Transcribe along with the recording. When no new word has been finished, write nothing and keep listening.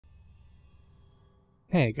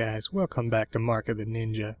Hey guys, welcome back to Mark of the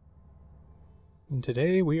Ninja. And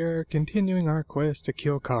today we are continuing our quest to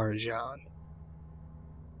kill Karajan.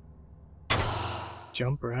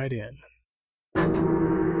 Jump right in.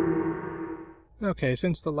 Okay,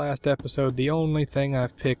 since the last episode, the only thing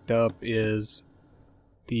I've picked up is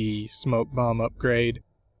the smoke bomb upgrade,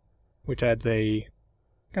 which adds a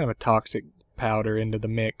kind of a toxic powder into the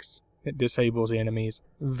mix. It disables enemies.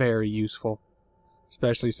 Very useful.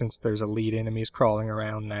 Especially since there's elite enemies crawling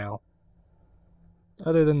around now.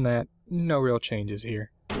 Other than that, no real changes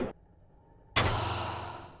here.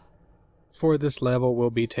 For this level, we'll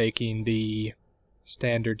be taking the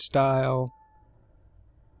standard style,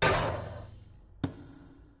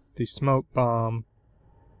 the smoke bomb,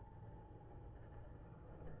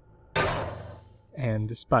 and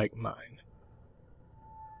the spike mine.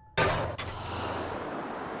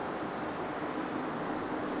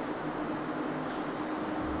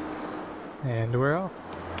 And we're off.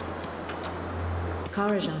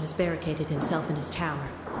 Karajan has barricaded himself in his tower,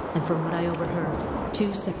 and from what I overheard,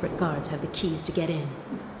 2 separate guards have the keys to get in.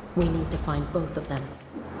 We need to find both of them.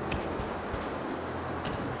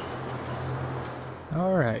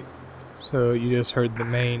 Alright, so you just heard the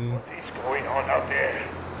main... What's going on out there?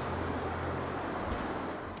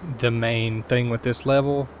 The main thing with this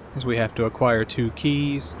level is we have to acquire 2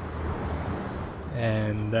 keys,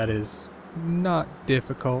 and that is not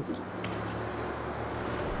difficult.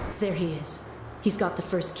 There he is. He's got the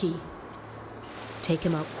first key. Take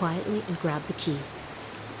him out quietly and grab the key.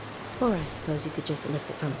 Or I suppose you could just lift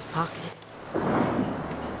it from his pocket.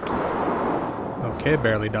 Okay,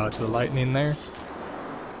 barely dodged the lightning there.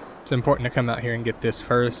 It's important to come out here and get this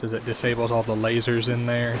first, as it disables all the lasers in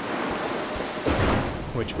there,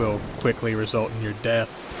 which will quickly result in your death.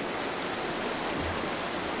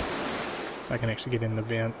 If I can actually get in the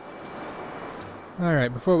vent.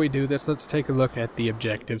 Alright, before we do this, let's take a look at the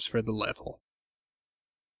objectives for the level.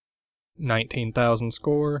 19,000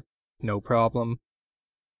 score, no problem.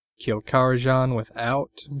 Kill Karajan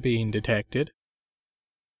without being detected.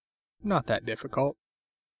 Not that difficult.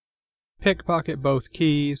 Pickpocket both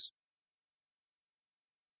keys.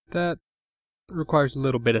 That requires a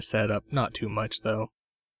little bit of setup, not too much though.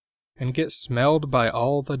 And get smelled by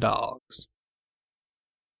all the dogs.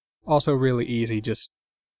 Also really easy, just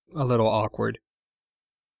a little awkward.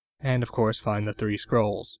 And of course find the 3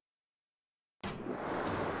 scrolls.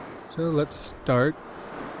 So let's start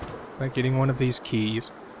by getting one of these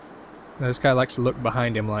keys. Now, this guy likes to look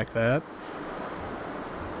behind him like that.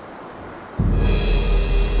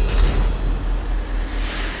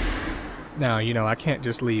 Now, you know, I can't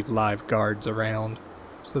just leave live guards around.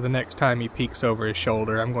 So the next time he peeks over his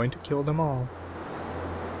shoulder, I'm going to kill them all.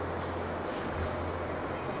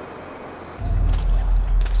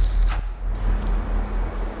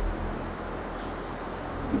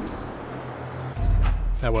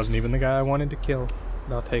 That wasn't even the guy I wanted to kill,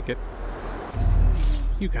 but I'll take it.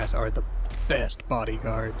 You guys are the best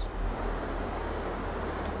bodyguards.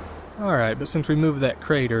 Alright, but since we moved that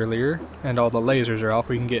crate earlier, and all the lasers are off,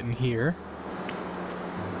 we can get in here.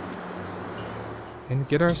 And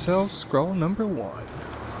get ourselves scroll number 1.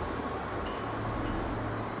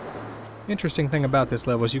 Interesting thing about this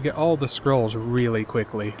level is you get all the scrolls really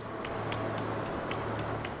quickly.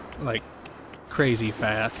 Like, crazy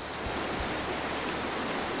fast.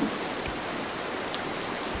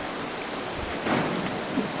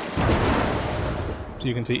 So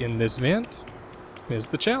you can see in this vent is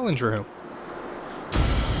the challenge room.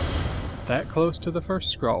 That close to the first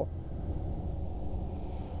scroll.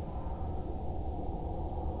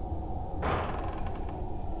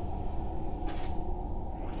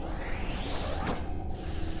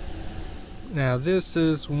 Now this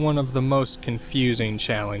is one of the most confusing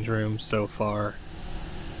challenge rooms so far.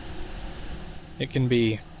 It can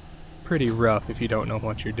be pretty rough if you don't know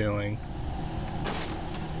what you're doing.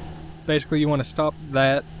 Basically, you want to stop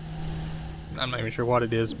that, I'm not even sure what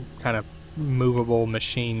it is, kind of movable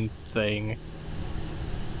machine thing.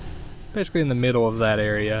 Basically in the middle of that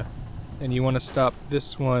area. And you want to stop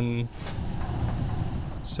this one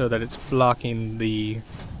so that it's blocking the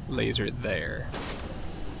laser there.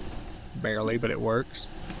 Barely, but it works.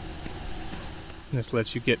 And this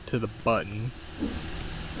lets you get to the button.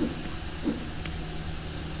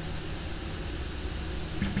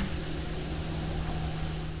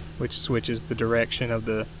 Which switches the direction of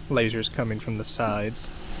the lasers coming from the sides.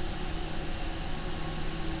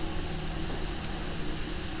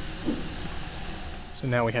 So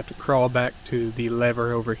now we have to crawl back to the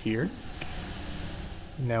lever over here.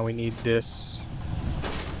 Now we need this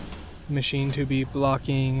machine to be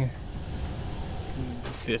blocking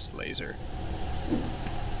this laser.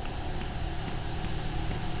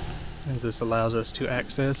 as this allows us to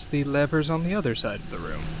access the levers on the other side of the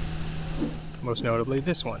room. Most notably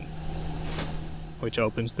this one, which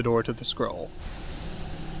opens the door to the scroll.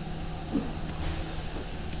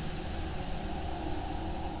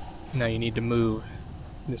 Now you need to move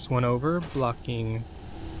this one over, blocking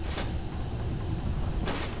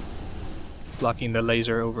the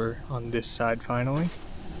laser over on this side finally.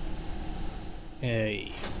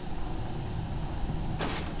 Hey.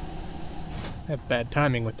 I have bad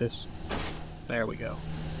timing with this. There we go.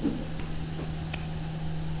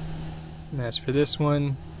 And as for this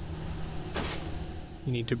one,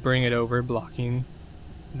 you need to bring it over, blocking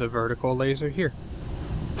the vertical laser here.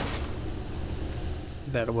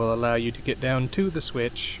 That will allow you to get down to the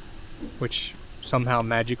switch, which somehow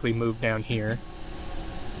magically moved down here.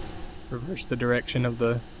 Reverse the direction of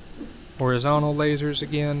the horizontal lasers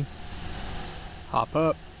again. Hop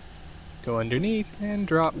up, go underneath, and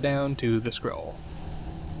drop down to the scroll.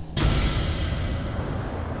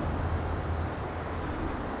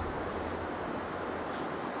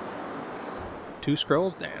 Two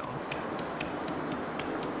scrolls down.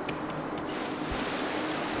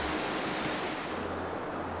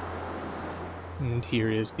 And here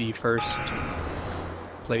is the first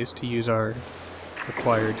place to use our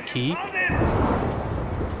required key.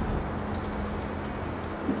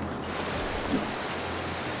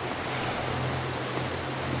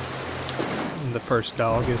 And the first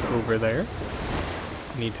dog is over there.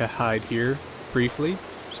 We need to hide here briefly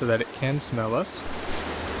so that it can smell us.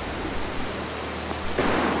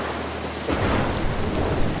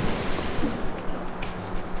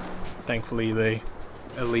 Thankfully, the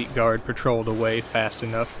elite guard patrolled away fast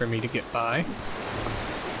enough for me to get by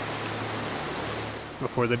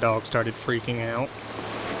before the dog started freaking out.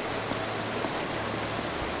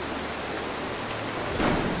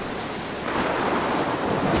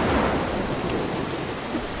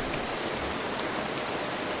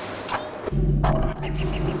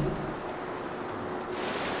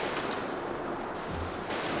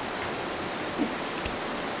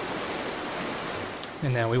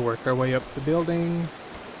 And now we work our way up the building.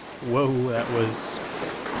 Whoa, that was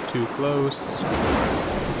too close.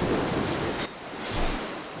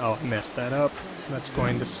 Oh, I messed that up. That's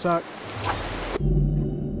going to suck.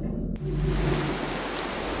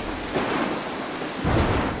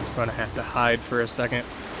 Gonna have to hide for a second.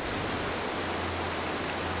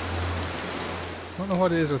 I don't know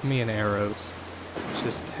what it is with me and arrows.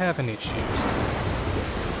 Just having issues.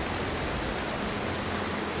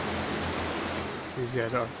 These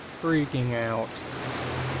guys are freaking out.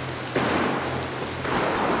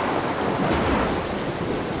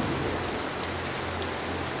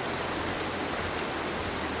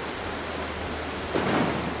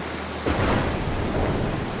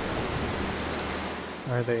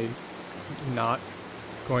 Are they not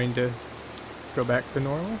going to go back to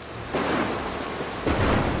normal?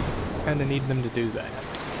 Kinda need them to do that.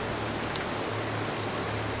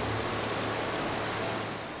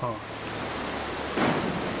 Huh.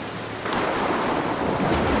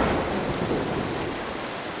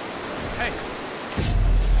 Hey!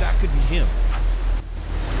 That could be him.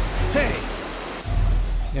 Hey!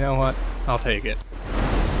 You know what? I'll take it.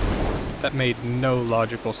 That made no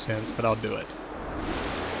logical sense, but I'll do it.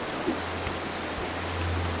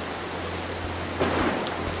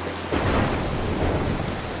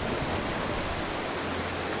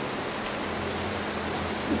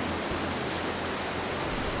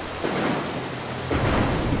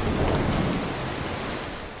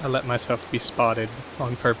 I let myself be spotted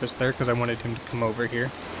on purpose there because I wanted him to come over here.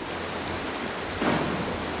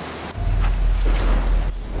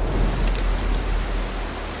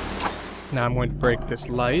 Now I'm going to break this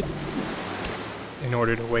light in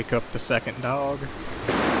order to wake up the second dog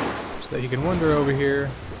so that he can wander over here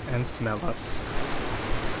and smell us.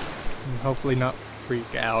 And hopefully not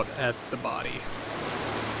freak out at the body.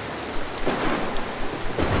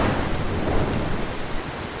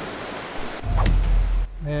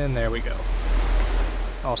 And there we go.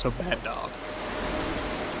 Also bad dog.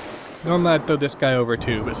 Normally I'd throw this guy over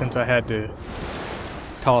too, but since I had to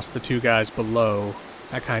toss the two guys below,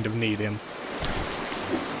 I kind of need him.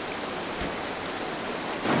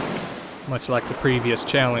 Much like the previous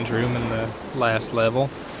challenge room in the last level,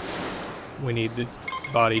 we need the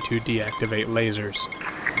body to deactivate lasers.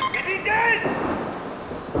 Is he dead?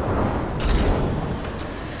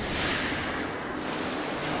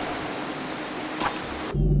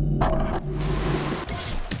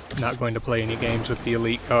 Not going to play any games with the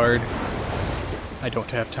elite guard. I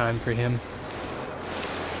don't have time for him.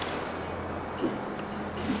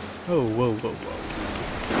 Oh, whoa, whoa, whoa.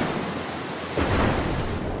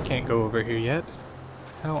 Can't go over here yet.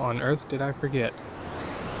 How on earth did I forget?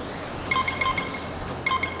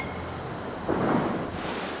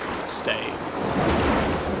 Stay.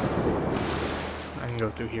 I can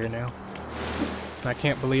go through here now. I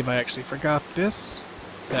can't believe I actually forgot this.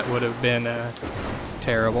 That would have been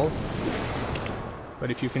terrible.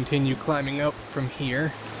 But if you continue climbing up from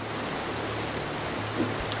here,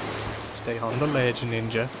 stay on the ledge,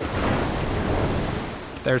 ninja.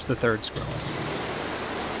 There's the third scroll.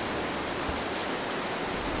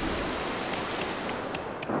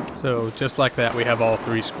 So just like that, we have all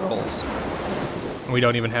 3 scrolls. We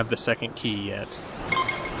don't even have the second key yet.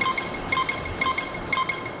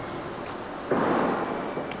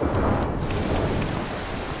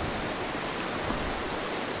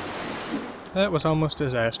 That was almost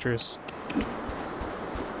disastrous.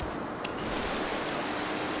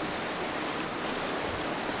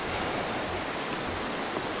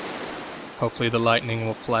 Hopefully the lightning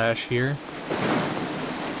will flash here.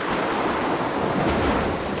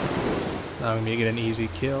 Allowing me to get an easy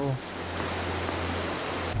kill.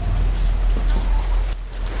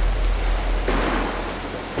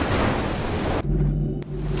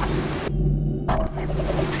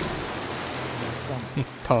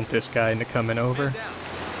 Taunt this guy into coming over.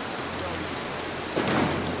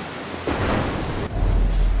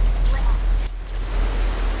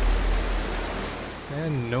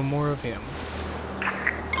 And no more of him.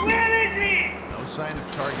 Where is he? No sign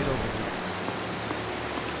of target over here.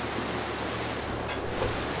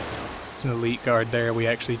 There's an elite guard there we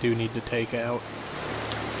actually do need to take out.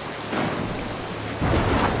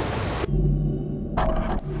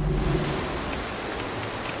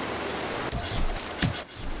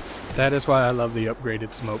 That is why I love the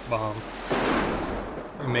upgraded smoke bomb.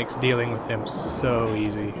 It makes dealing with them so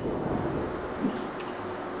easy.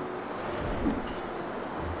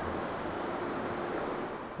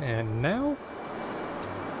 And now,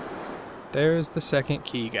 there's the second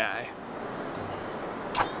key guy.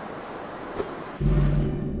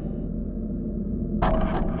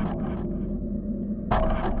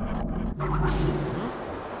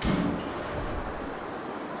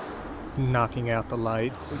 Knocking out the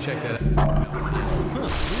lights. Go check that out. Huh,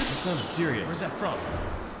 that's not serious. Where's that from?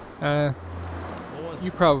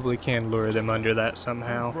 You probably can lure them under that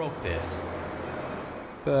somehow. Who broke this?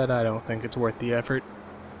 But I don't think it's worth the effort.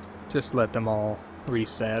 Just let them all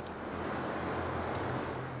reset.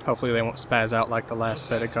 Hopefully they won't spaz out like the last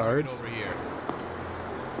set of guards. Over here.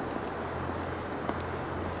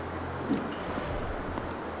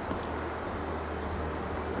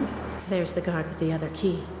 There's the guard with the other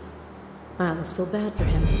key. I almost feel bad for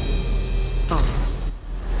him. Almost.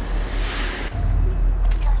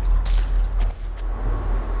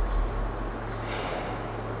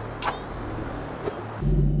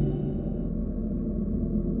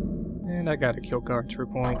 And I gotta kill guards for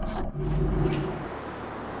points.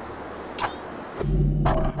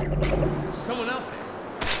 Someone out there.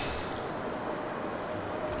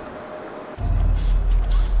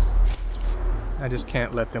 I just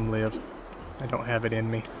can't let them live. I don't have it in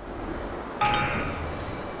me.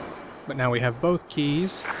 But now we have both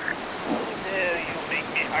keys. There, you make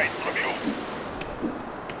me hide from you.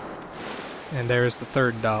 And there's the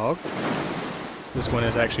third dog. This one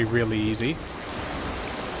is actually really easy.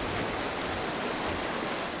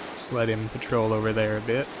 Just let him patrol over there a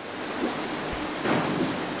bit.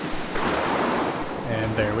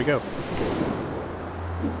 And there we go.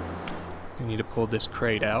 We need to pull this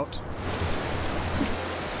crate out.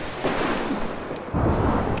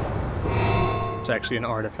 It's actually an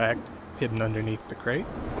artifact hidden underneath the crate.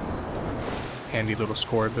 Handy little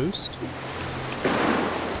score boost.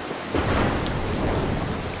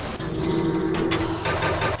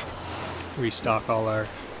 Restock all our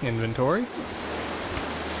inventory.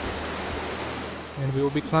 And we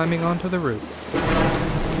will be climbing onto the roof.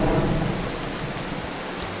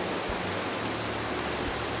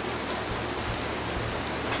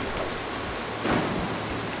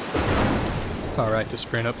 It's alright to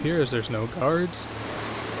sprint up here as there's no guards.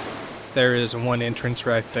 There is one entrance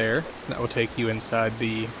right there that will take you inside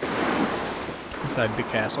the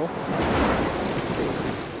castle.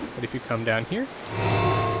 But if you come down here,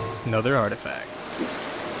 another artifact.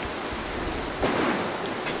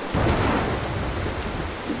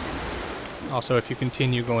 Also, if you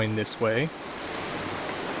continue going this way,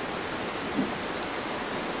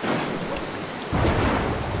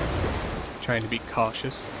 trying to be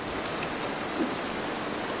cautious,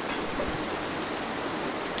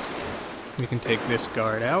 we can take this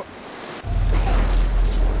guard out.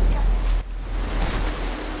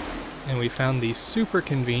 And we found the super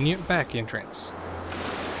convenient back entrance.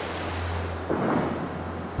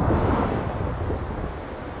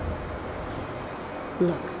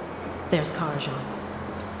 Look, there's Karajan,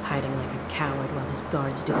 hiding like a coward while his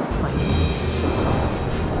guards do the fighting.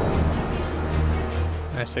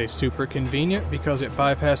 I say super convenient because it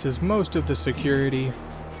bypasses most of the security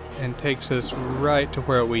and takes us right to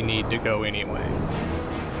where we need to go anyway.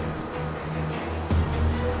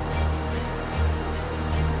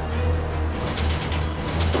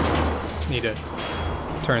 Need to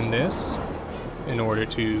turn this in order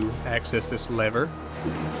to access this lever,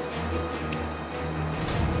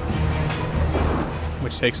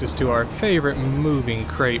 which takes us to our favorite moving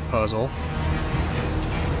crate puzzle,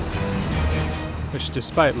 which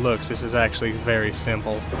despite looks, this is actually very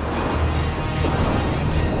simple.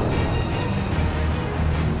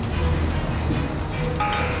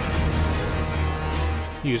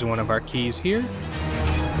 Use one of our keys here.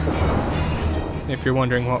 If you're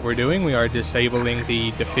wondering what we're doing, we are disabling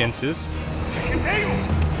the defenses.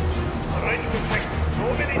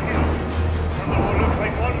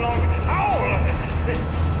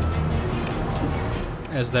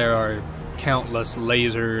 As there are countless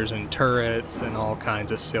lasers and turrets and all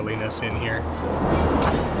kinds of silliness in here.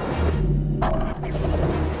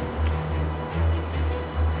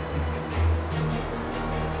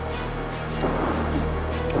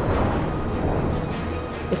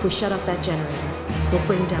 If we shut off that generator, we'll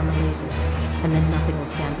bring down the lasers, and then nothing will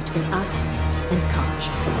stand between us and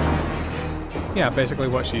Karajan. Yeah, basically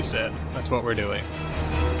what she said. That's what we're doing.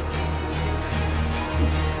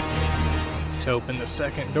 To open the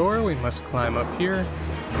second door, we must climb up here.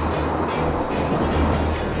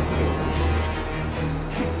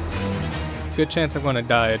 Good chance I'm going to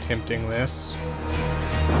die attempting this,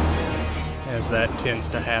 as that tends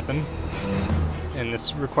to happen. And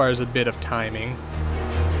this requires a bit of timing,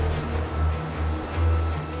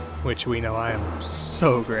 which we know I am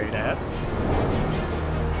so great at.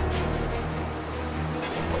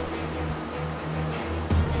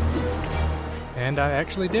 And I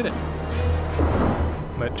actually did it.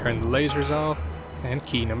 But turn the lasers off, and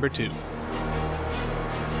key number 2.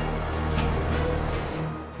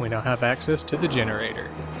 We now have access to the generator.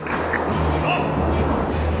 Bring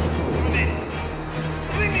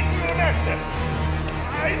me to your master.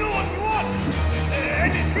 I know what you want. I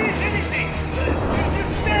didn't finish anything. You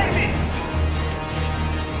spare me.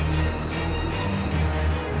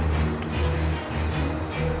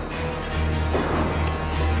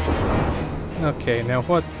 Okay, now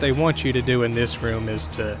what they want you to do in this room is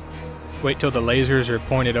to wait till the lasers are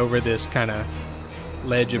pointed over this kind of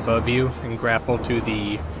ledge above you and grapple to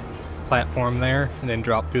the platform there and then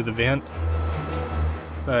drop through the vent.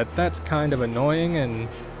 But that's kind of annoying and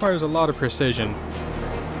requires a lot of precision.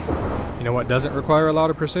 You know what doesn't require a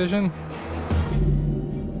lot of precision?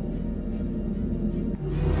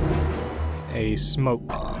 A smoke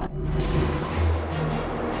bomb.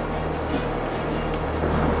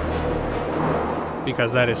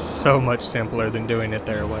 Because that is so much simpler than doing it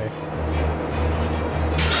their way.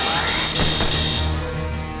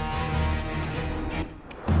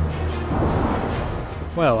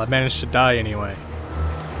 Well, I managed to die anyway.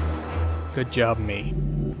 Good job, me.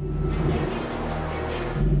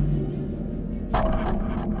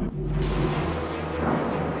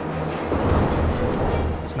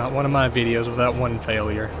 It's not one of my videos without one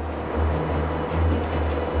failure.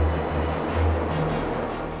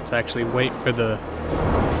 Let's actually wait for the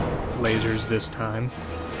lasers this time.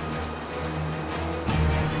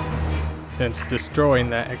 Since destroying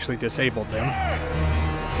that actually disabled them.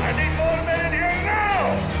 I need more men in here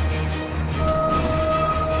now!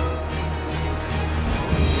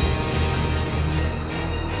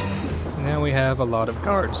 Now we have a lot of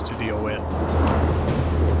guards to deal with.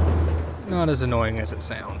 Not as annoying as it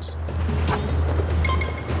sounds.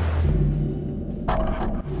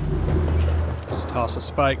 Just toss a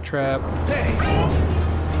spike trap.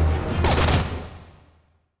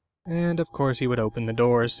 And of course he would open the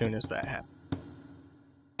door as soon as that happened.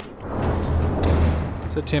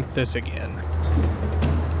 Let's attempt this again.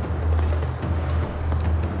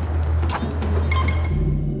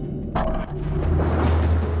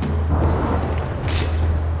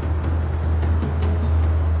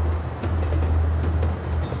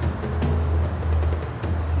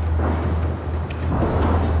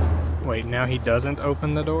 Wait, now he doesn't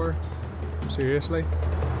open the door? Seriously?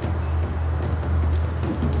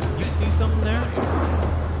 You see something there?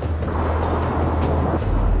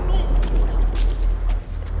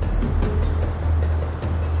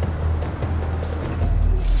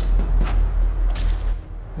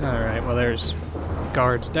 Alright, well there's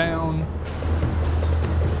guards down.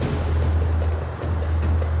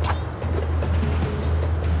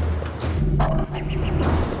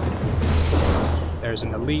 There's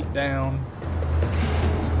an elite down.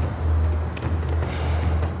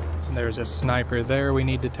 There's a sniper there we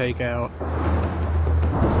need to take out.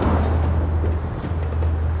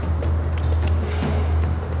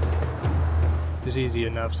 It's easy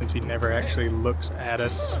enough since he never actually looks at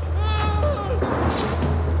us.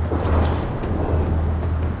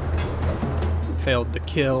 Failed the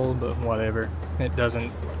kill, but whatever. It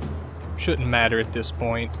shouldn't matter at this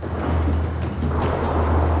point.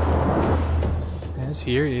 As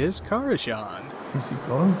here is Karajan. Is he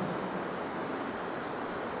gone?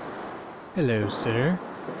 Hello, sir.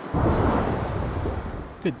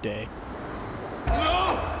 Good day.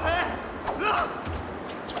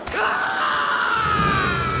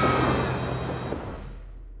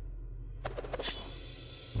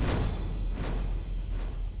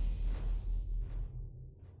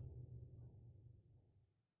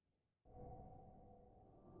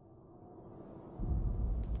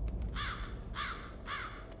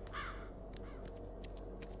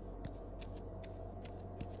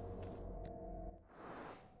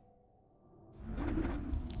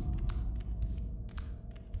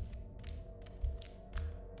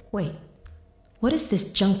 Wait, what is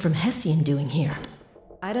this junk from Hessian doing here?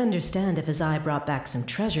 I'd understand if his eye brought back some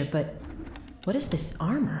treasure, but what is this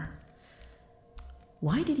armor?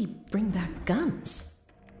 Why did he bring back guns?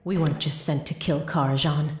 We weren't just sent to kill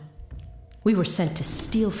Karajan. We were sent to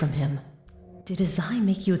steal from him. Did his eye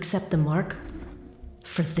make you accept the mark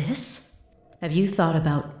for this? Have you thought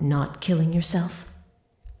about not killing yourself?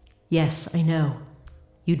 Yes, I know.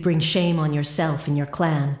 You'd bring shame on yourself and your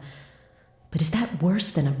clan. But is that worse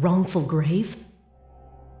than a wrongful grave?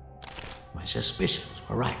 My suspicions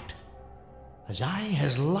were right. Azai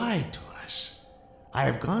has lied to us. I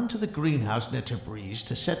have gone to the greenhouse near Tabriz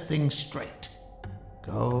to set things straight.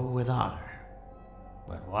 Go with honor.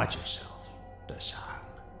 But watch yourself, Dasan.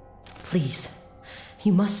 Please,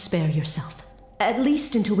 you must spare yourself. At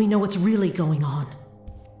least until we know what's really going on.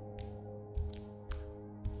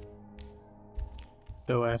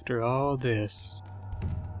 Though after all this,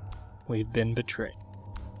 we've been betrayed.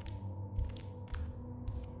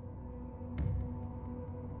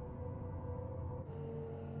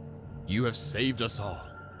 You have saved us all.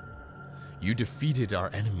 You defeated our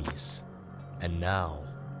enemies. And now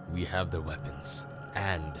we have their weapons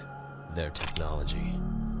and their technology.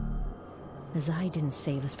 Azai didn't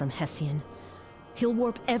save us from Hessian. He'll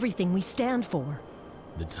warp everything we stand for.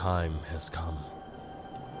 The time has come.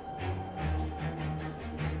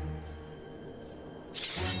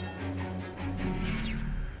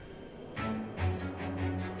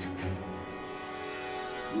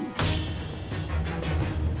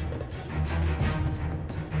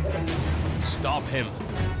 Stop him.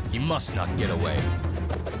 He must not get away.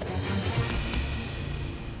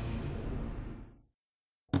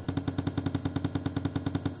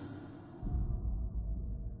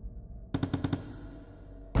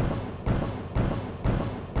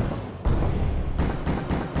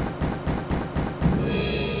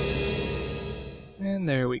 And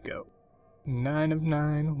there we go. 9 of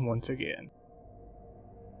 9 once again.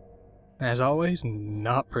 As always,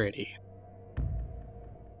 not pretty.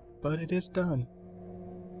 But it is done.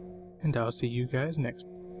 And I'll see you guys next time.